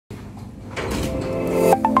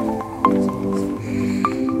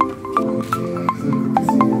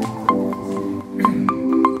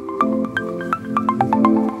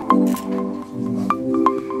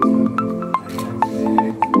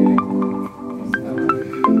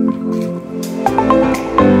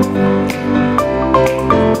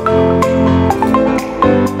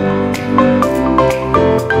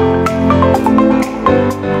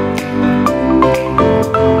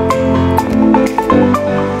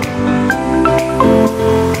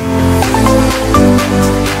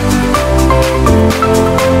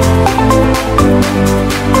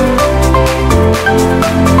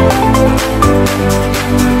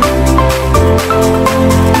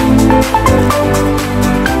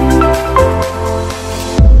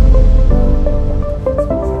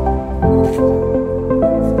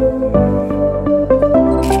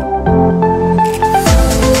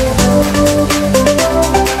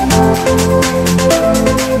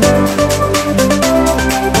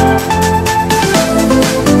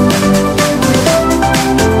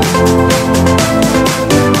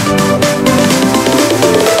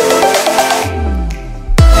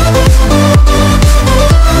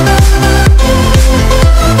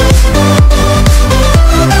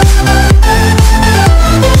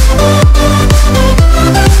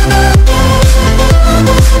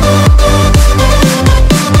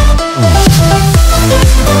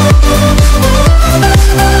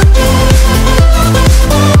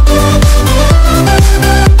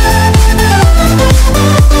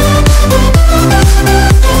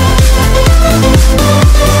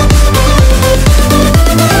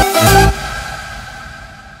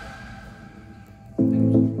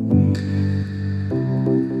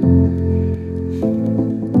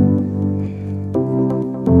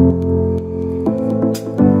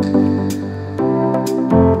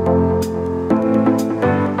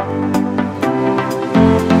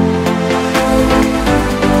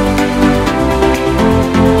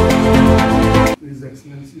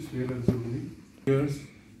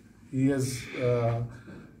has,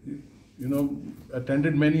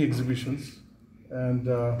 attended many exhibitions, and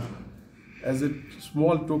as a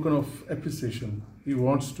small token of appreciation, he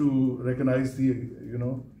wants to recognize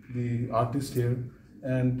the artist here,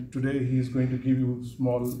 and today he is going to give you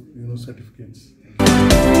small, certificates.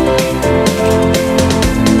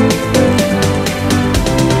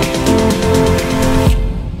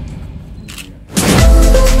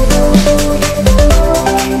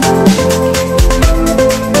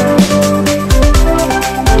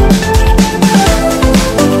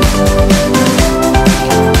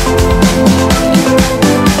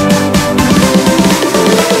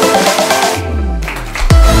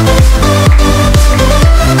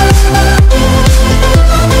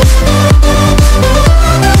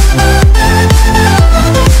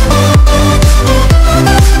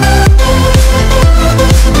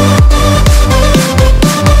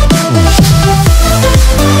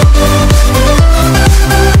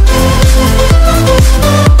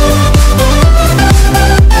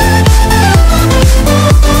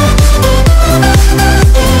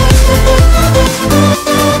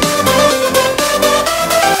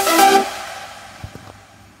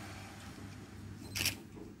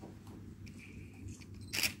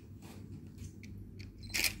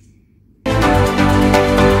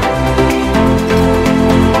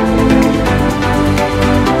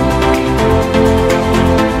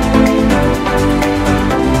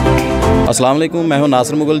 अस्सलाम वालेकुम, मैं हूं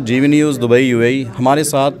नासिर मुगल, जीवी news Dubai UAE. हमारे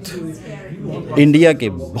साथ India के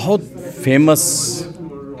बहुत famous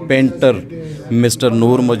painter mister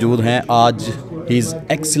नूर मौजूद हैं। आज हिज़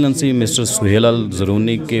एक्सीलेंसी मिस्टर सुहेल अल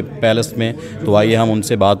ज़रूनी के पैलेस में, तो आइए हम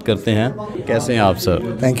उनसे बात करते हैं। कैसे हैं आप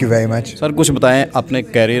sir? Thank you very much sir, कुछ बताएं अपने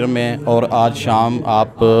कैरियर में, और आज शाम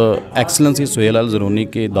आप एक्सीलेंसी सुहेल अल ज़रूनी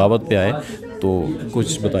की दावत पे आए, तो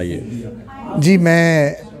कुछ बताइए। जी,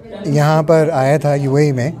 मैं यहाँ पर आया था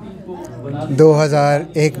यूएई में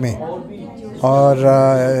 2001 में, और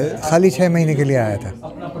खाली 6 महीने के लिए आया था।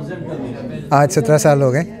 आज 17 साल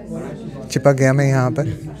हो गए, चिपक गया मैं यहाँ पर।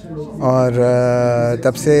 और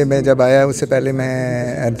तब से मैं जब आया, उससे पहले मैं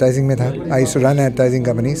एडवर्टाइजिंग में था। I used to run advertising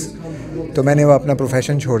companies. तो मैंने वो अपना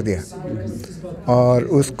प्रोफेशन छोड़ दिया और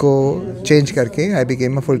उसको चेंज करके I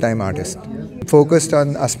became a full time artist focused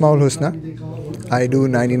on अस्माउल Husna. I do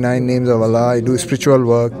 99 names of Allah, I do spiritual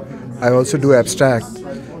work, I also do abstract.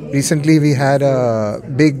 Recently we had a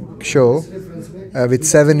big show with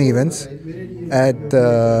 7 events at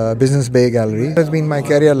Business Bay Gallery. It has been my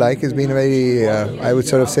career like. It's been a very, I would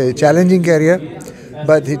sort of say, challenging career,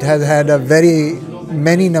 but it has had a very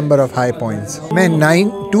many number of high points. मैं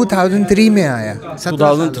 2003 में आया.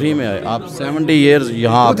 2003 में आए आप? 70 years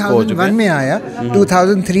यहाँ आपको हो चुके हैं. 2001 में आया.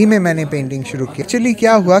 2003 में मैंने पेंटिंग शुरू की. एक्चुअली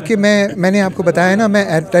क्या हुआ कि मैंने आपको बताया ना, मैं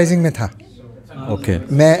एडवर्टाइजिंग में था. ओके.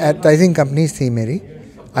 मैं एडवर्टाइजिंग कंपनीज थी मेरी.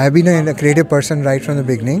 I have been a creative person right from the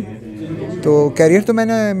beginning. तो कैरियर तो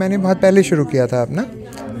मैंने बहुत पहले शुरू किया था अपना.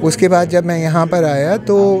 उसके बाद जब मैं यहाँ पर आया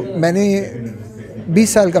तो मैंने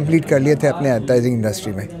 20 साल कंप्लीट कर लिए थे अपने एडवर्टाइजिंग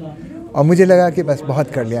इंडस्ट्री में, और मुझे लगा कि बस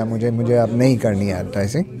बहुत कर लिया, मुझे अब नहीं करनी है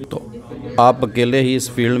एडवर्टाइजिंग. तो आप अकेले ही इस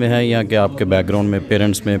फील्ड में हैं या कि आपके बैकग्राउंड में,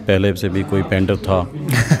 पेरेंट्स में पहले से भी कोई पेंटर था?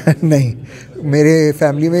 नहीं, मेरे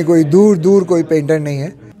फैमिली में कोई दूर कोई पेंटर नहीं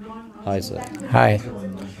है. Hi sir. Hi.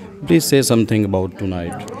 Please say something about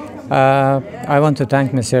tonight. I want to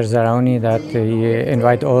thank Mr. Zaraouni that he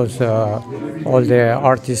invite all the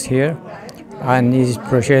artists here, and he's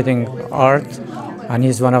appreciating art, and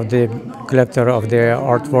he's one of the collector of the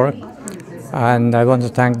artwork. And I want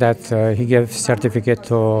to thank that he gave certificate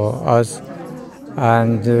to us,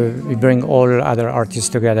 and we bring all other artists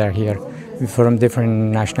together here from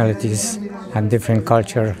different nationalities and different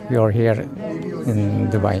culture. You're here in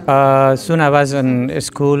Dubai. Soon I was in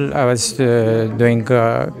school. I was doing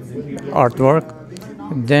artwork.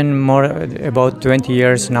 Then about 20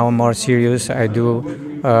 years now, more serious. I do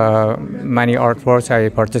many artworks. I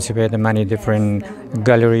participate in many different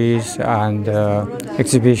galleries and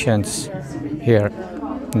exhibitions here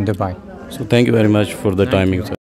in Dubai. So thank you very much for the timing, sir.